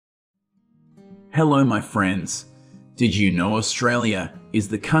Hello my friends. Did you know Australia is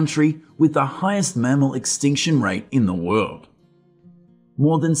the country with the highest mammal extinction rate in the world?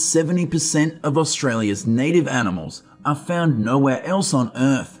 More than 70% of Australia's native animals are found nowhere else on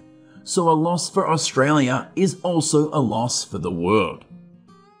Earth, so a loss for Australia is also a loss for the world.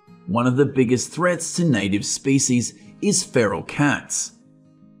 One of the biggest threats to native species is feral cats.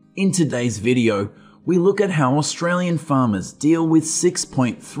 In today's video, we look at how Australian farmers deal with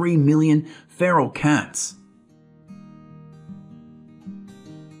 6.3 million feral cats.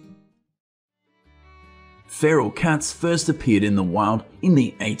 Feral cats first appeared in the wild in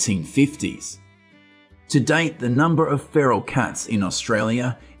the 1850s. To date, the number of feral cats in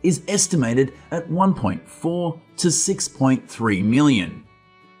Australia is estimated at 1.4 to 6.3 million.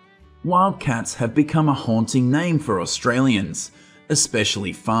 Wild cats have become a haunting name for Australians,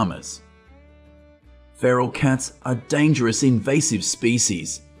 especially farmers. Feral cats are dangerous invasive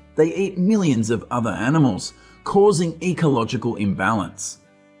species. They eat millions of other animals, causing ecological imbalance.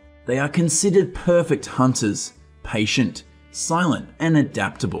 They are considered perfect hunters, patient, silent, and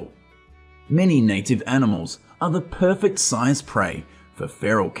adaptable. Many native animals are the perfect size prey for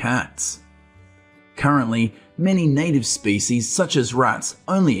feral cats. Currently, many native species such as rats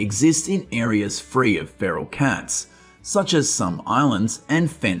only exist in areas free of feral cats, such as some islands and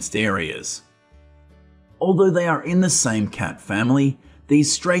fenced areas. Although they are in the same cat family,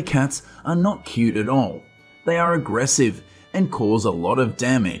 these stray cats are not cute at all. They are aggressive and cause a lot of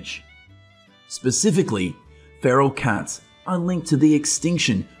damage. Specifically, feral cats are linked to the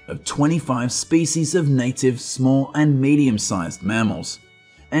extinction of 25 species of native small and medium-sized mammals,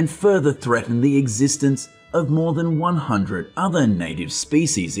 and further threaten the existence of more than 100 other native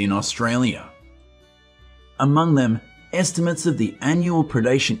species in Australia. Among them, estimates of the annual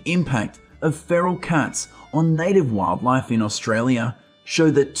predation impact of feral cats on native wildlife in Australia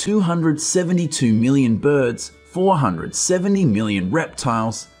show that 272 million birds, 470 million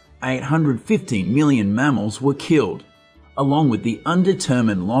reptiles, 815 million mammals were killed. Along with the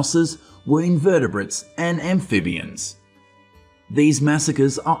undetermined losses were invertebrates and amphibians. These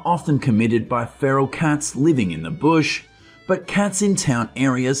massacres are often committed by feral cats living in the bush, but cats in town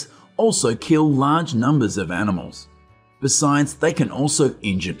areas also kill large numbers of animals. Besides, they can also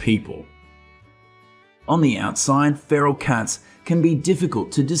injure people. On the outside, feral cats can be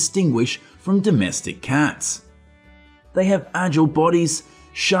difficult to distinguish from domestic cats. They have agile bodies,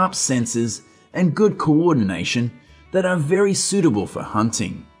 sharp senses, and good coordination that are very suitable for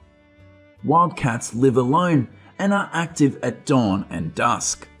hunting. Wild cats live alone and are active at dawn and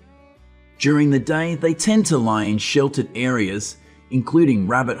dusk. During the day, they tend to lie in sheltered areas, including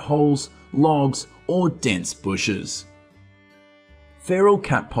rabbit holes, logs, or dense bushes. Feral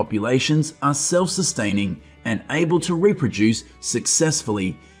cat populations are self-sustaining and able to reproduce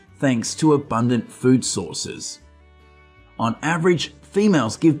successfully thanks to abundant food sources. On average,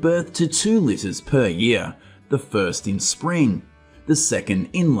 females give birth to 2 litters per year, the first in spring, the second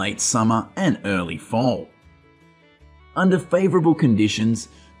in late summer and early fall. Under favorable conditions,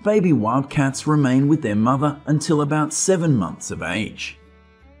 baby wildcats remain with their mother until about 7 months of age.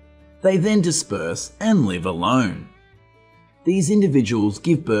 They then disperse and live alone. These individuals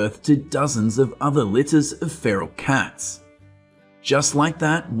give birth to dozens of other litters of feral cats. Just like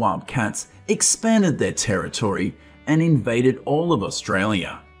that, wild cats expanded their territory and invaded all of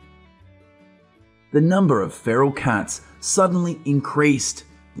Australia. The number of feral cats suddenly increased,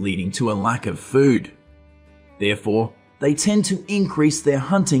 leading to a lack of food. Therefore, they tend to increase their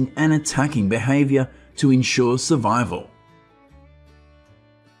hunting and attacking behavior to ensure survival.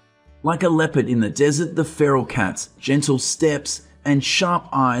 Like a leopard in the desert, the feral cat's gentle steps and sharp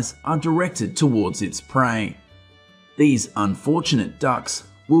eyes are directed towards its prey. These unfortunate ducks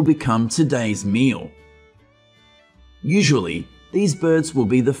will become today's meal. Usually, these birds will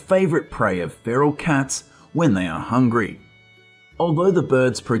be the favorite prey of feral cats when they are hungry. Although the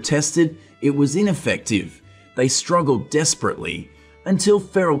birds protested, it was ineffective. They struggled desperately until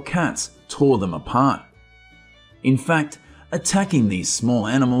feral cats tore them apart. In fact, attacking these small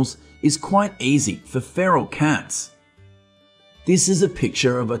animals is quite easy for feral cats. This is a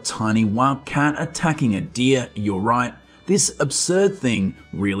picture of a tiny wild cat attacking a deer. You're right, this absurd thing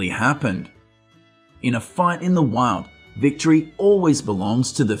really happened. In a fight in the wild, victory always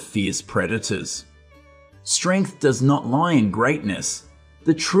belongs to the fierce predators. Strength does not lie in greatness.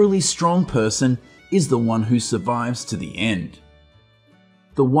 The truly strong person is the one who survives to the end.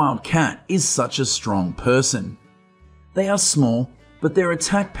 The wild cat is such a strong person. They are small, but their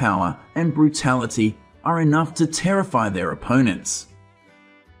attack power and brutality are enough to terrify their opponents.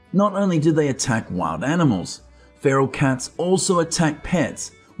 Not only do they attack wild animals, feral cats also attack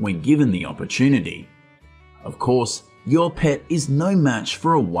pets when given the opportunity. Of course, your pet is no match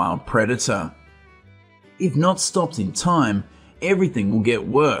for a wild predator. If not stopped in time, everything will get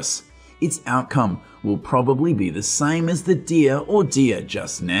worse. Its outcome will probably be the same as the deer or deer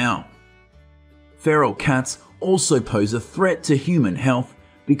just now. Feral cats also pose a threat to human health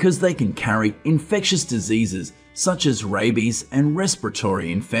because they can carry infectious diseases such as rabies and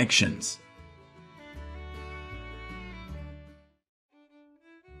respiratory infections.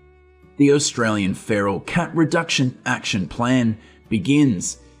 The Australian Feral Cat Reduction Action Plan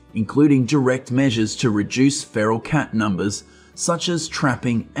begins, including direct measures to reduce feral cat numbers such as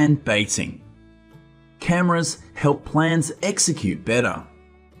trapping and baiting. Cameras help plans execute better.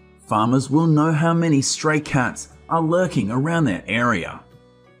 Farmers will know how many stray cats are lurking around their area.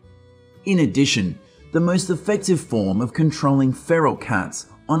 In addition, the most effective form of controlling feral cats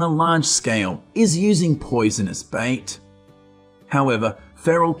on a large scale is using poisonous bait. However,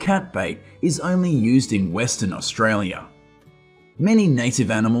 feral cat bait is only used in Western Australia. Many native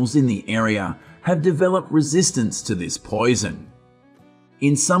animals in the area have developed resistance to this poison.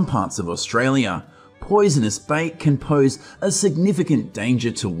 In some parts of Australia, poisonous bait can pose a significant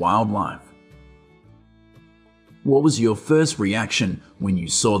danger to wildlife. What was your first reaction when you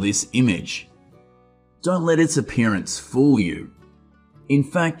saw this image? Don't let its appearance fool you. In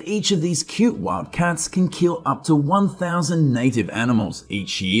fact, each of these cute wild cats can kill up to 1,000 native animals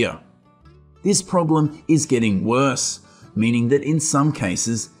each year. This problem is getting worse, meaning that in some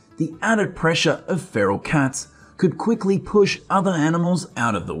cases, the added pressure of feral cats could quickly push other animals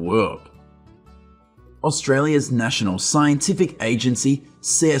out of the world. Australia's National Scientific Agency,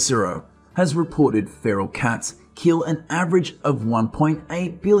 CSIRO, has reported feral cats kill an average of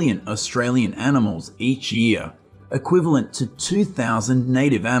 1.8 billion Australian animals each year, equivalent to 2,000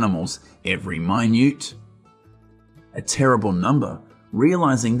 native animals every minute. A terrible number.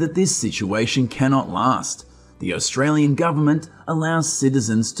 Realising that this situation cannot last, the Australian government allows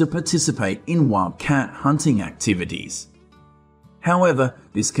citizens to participate in wild cat hunting activities. However,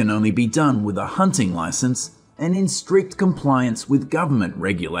 this can only be done with a hunting licence and in strict compliance with government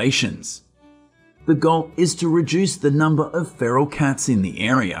regulations. The goal is to reduce the number of feral cats in the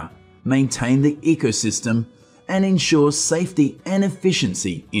area, maintain the ecosystem, and ensure safety and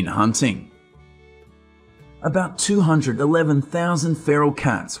efficiency in hunting. About 211,000 feral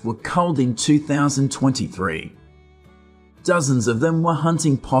cats were culled in 2023. Dozens of them were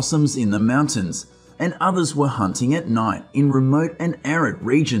hunting possums in the mountains, and others were hunting at night in remote and arid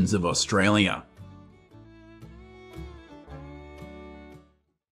regions of Australia.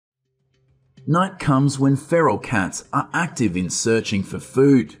 Night comes when feral cats are active in searching for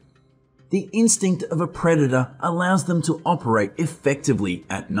food. The instinct of a predator allows them to operate effectively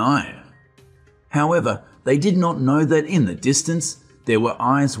at night. However, they did not know that in the distance there were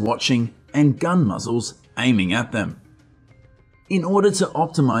eyes watching and gun muzzles aiming at them. In order to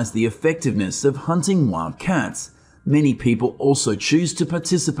optimize the effectiveness of hunting wild cats, many people also choose to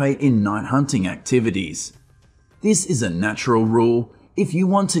participate in night hunting activities. This is a natural rule. If you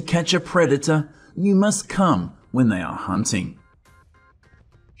want to catch a predator, you must come when they are hunting.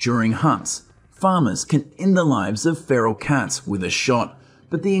 During hunts, farmers can end the lives of feral cats with a shot,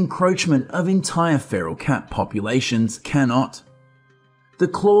 but the encroachment of entire feral cat populations cannot. The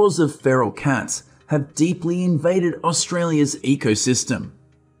claws of feral cats have deeply invaded Australia's ecosystem.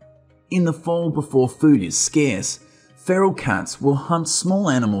 In the fall, before food is scarce, feral cats will hunt small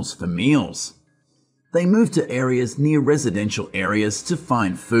animals for meals. They move to areas near residential areas to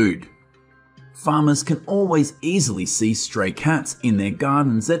find food. Farmers can always easily see stray cats in their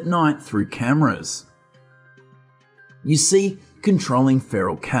gardens at night through cameras. You see, controlling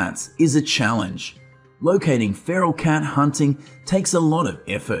feral cats is a challenge. Locating feral cat hunting takes a lot of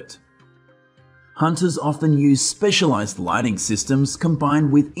effort. Hunters often use specialized lighting systems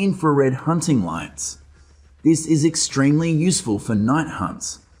combined with infrared hunting lights. This is extremely useful for night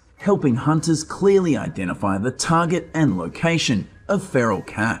hunts, helping hunters clearly identify the target and location of feral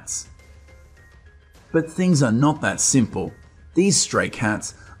cats. But things are not that simple. These stray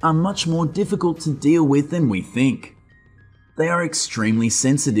cats are much more difficult to deal with than we think. They are extremely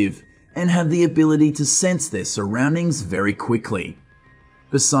sensitive and have the ability to sense their surroundings very quickly.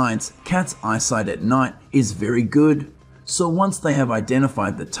 Besides, cats' eyesight at night is very good, so once they have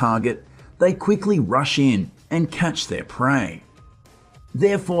identified the target, they quickly rush in and catch their prey.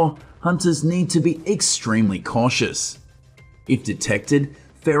 Therefore, hunters need to be extremely cautious. If detected,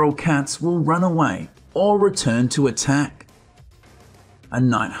 feral cats will run away or return to attack. A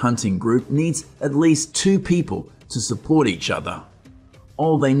night hunting group needs at least 2 people to support each other.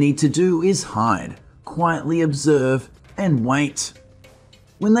 All they need to do is hide, quietly observe, and wait.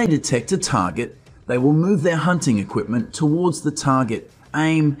 When they detect a target, they will move their hunting equipment towards the target,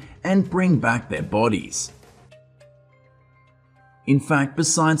 aim, and bring back their bodies. In fact,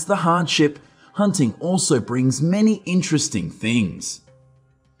 besides the hardship, hunting also brings many interesting things.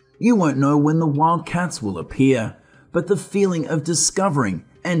 You won't know when the wild cats will appear, but the feeling of discovering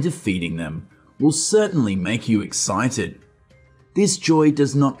and defeating them will certainly make you excited. This joy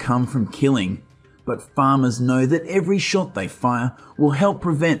does not come from killing, but farmers know that every shot they fire will help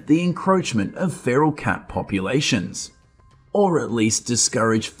prevent the encroachment of feral cat populations, or at least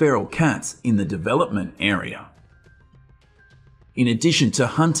discourage feral cats in the development area. In addition to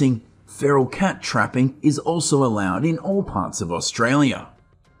hunting, feral cat trapping is also allowed in all parts of Australia.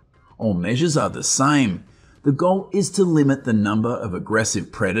 All measures are the same. The goal is to limit the number of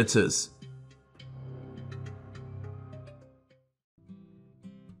aggressive predators.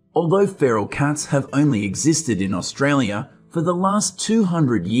 Although feral cats have only existed in Australia for the last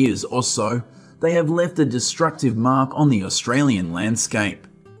 200 years or so, they have left a destructive mark on the Australian landscape.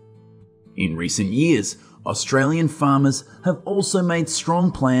 In recent years, Australian farmers have also made strong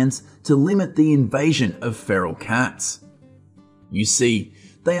plans to limit the invasion of feral cats. You see,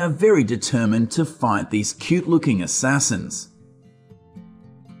 they are very determined to fight these cute-looking assassins.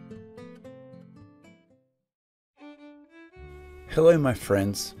 Hello my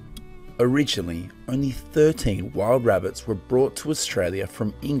friends. Originally, only 13 wild rabbits were brought to Australia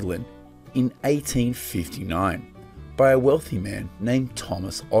from England in 1859 by a wealthy man named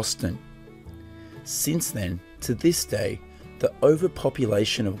Thomas Austin. Since then, to this day, the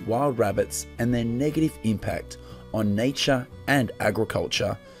overpopulation of wild rabbits and their negative impact on nature and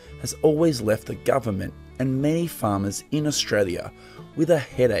agriculture has always left the government and many farmers in Australia with a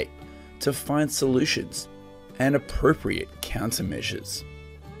headache to find solutions and appropriate countermeasures.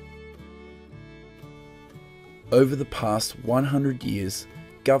 Over the past 100 years,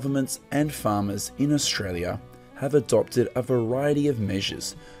 governments and farmers in Australia have adopted a variety of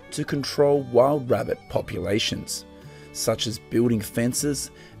measures to control wild rabbit populations, such as building fences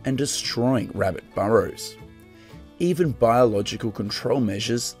and destroying rabbit burrows. Even biological control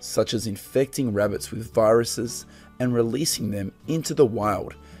measures such as infecting rabbits with viruses and releasing them into the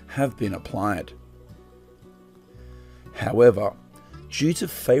wild have been applied. However, due to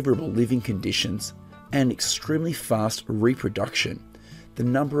favourable living conditions and extremely fast reproduction, the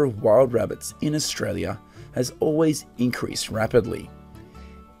number of wild rabbits in Australia has always increased rapidly,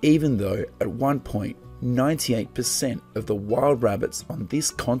 even though at one point 98% of the wild rabbits on this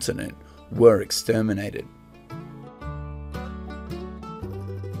continent were exterminated.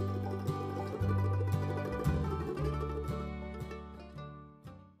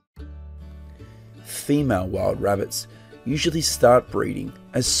 Female wild rabbits usually start breeding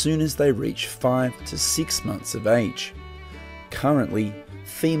as soon as they reach 5 to 6 months of age. Currently,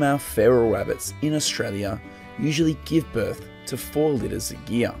 female feral rabbits in Australia usually give birth to 4 litters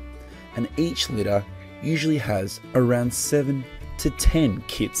a year, and each litter usually has around 7 to 10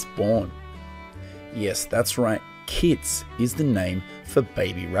 kits born. Yes, that's right, kits is the name for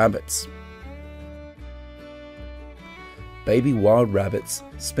baby rabbits. Baby wild rabbits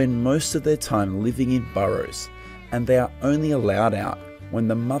spend most of their time living in burrows, and they are only allowed out when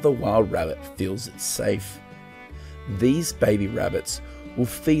the mother wild rabbit feels it's safe. These baby rabbits will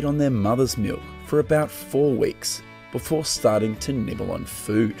feed on their mother's milk for about 4 weeks before starting to nibble on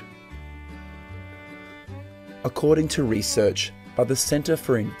food. According to research by the Centre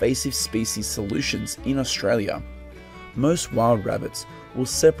for Invasive Species Solutions in Australia, most wild rabbits will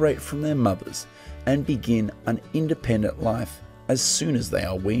separate from their mothers and begin an independent life as soon as they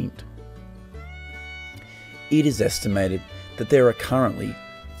are weaned. It is estimated that there are currently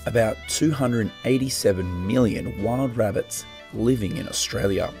about 287 million wild rabbits living in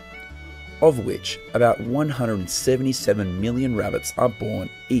Australia, of which about 177 million rabbits are born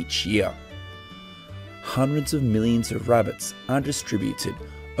each year. Hundreds of millions of rabbits are distributed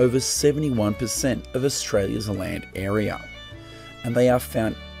over 71% of Australia's land area, and they are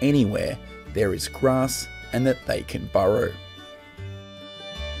found anywhere there is grass and that they can burrow.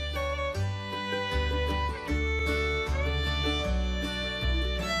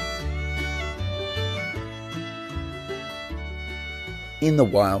 In the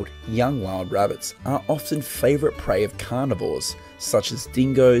wild, young wild rabbits are often favourite prey of carnivores such as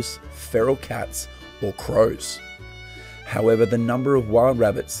dingoes, feral cats, or crows. However, the number of wild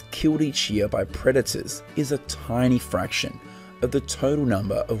rabbits killed each year by predators is a tiny fraction of the total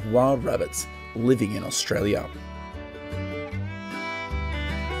number of wild rabbits living in Australia.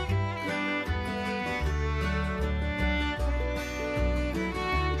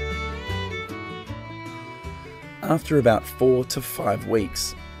 After about 4 to 5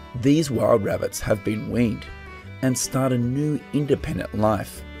 weeks, these wild rabbits have been weaned and start a new independent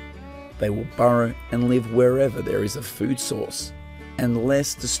life. They will burrow and live wherever there is a food source and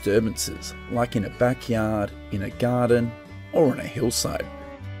less disturbances, like in a backyard, in a garden, or on a hillside.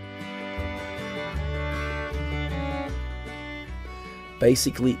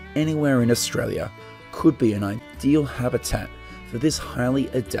 Basically, anywhere in Australia could be an ideal habitat for this highly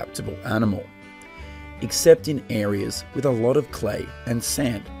adaptable animal, except in areas with a lot of clay and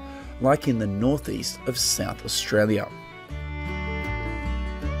sand, like in the northeast of South Australia.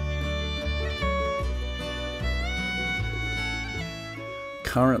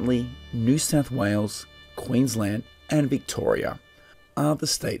 Currently, New South Wales, Queensland and Victoria are the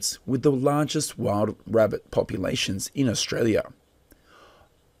states with the largest wild rabbit populations in Australia,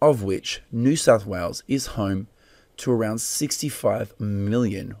 of which New South Wales is home to around 65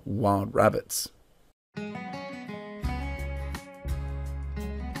 million wild rabbits.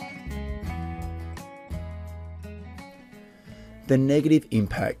 The negative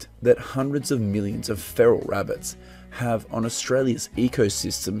impact that hundreds of millions of feral rabbits have on Australia's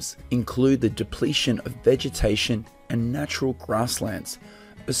ecosystems include the depletion of vegetation and natural grasslands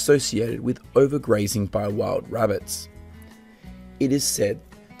associated with overgrazing by wild rabbits. It is said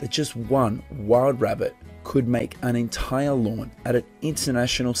that just one wild rabbit could make an entire lawn at an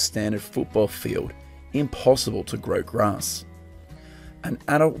international standard football field impossible to grow grass. An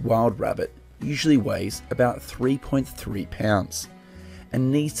adult wild rabbit usually weighs about 3.3 pounds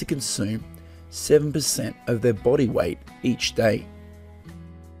and needs to consume 7% of their body weight each day.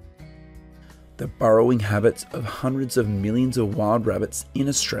 The burrowing habits of hundreds of millions of wild rabbits in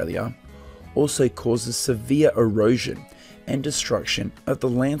Australia also causes severe erosion and destruction of the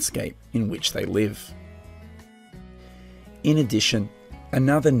landscape in which they live. In addition,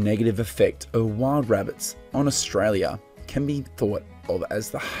 another negative effect of wild rabbits on Australia can be thought of as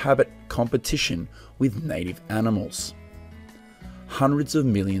the habit competition with native animals. Hundreds of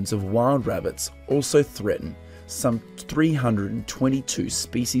millions of wild rabbits also threaten some 322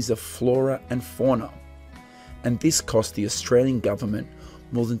 species of flora and fauna, and this cost the Australian government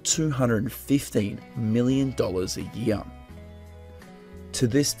more than $215 million a year. To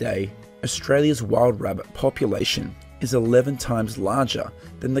this day, Australia's wild rabbit population is 11 times larger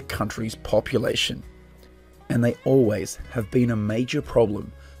than the country's population, and they always have been a major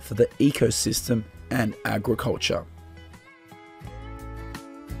problem for the ecosystem and agriculture.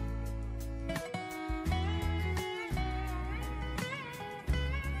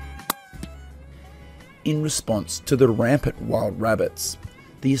 In response to the rampant wild rabbits,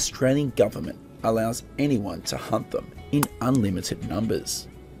 the Australian government allows anyone to hunt them in unlimited numbers.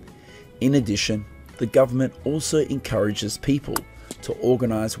 In addition, the government also encourages people to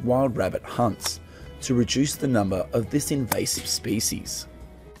organise wild rabbit hunts to reduce the number of this invasive species.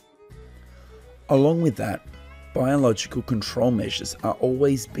 Along with that, biological control measures are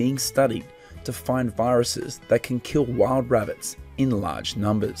always being studied to find viruses that can kill wild rabbits in large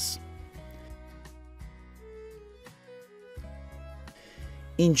numbers.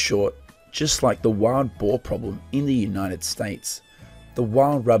 In short, just like the wild boar problem in the United States, the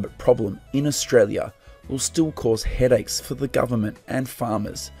wild rabbit problem in Australia will still cause headaches for the government and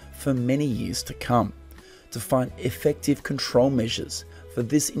farmers for many years to come to find effective control measures for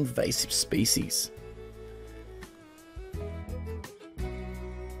this invasive species.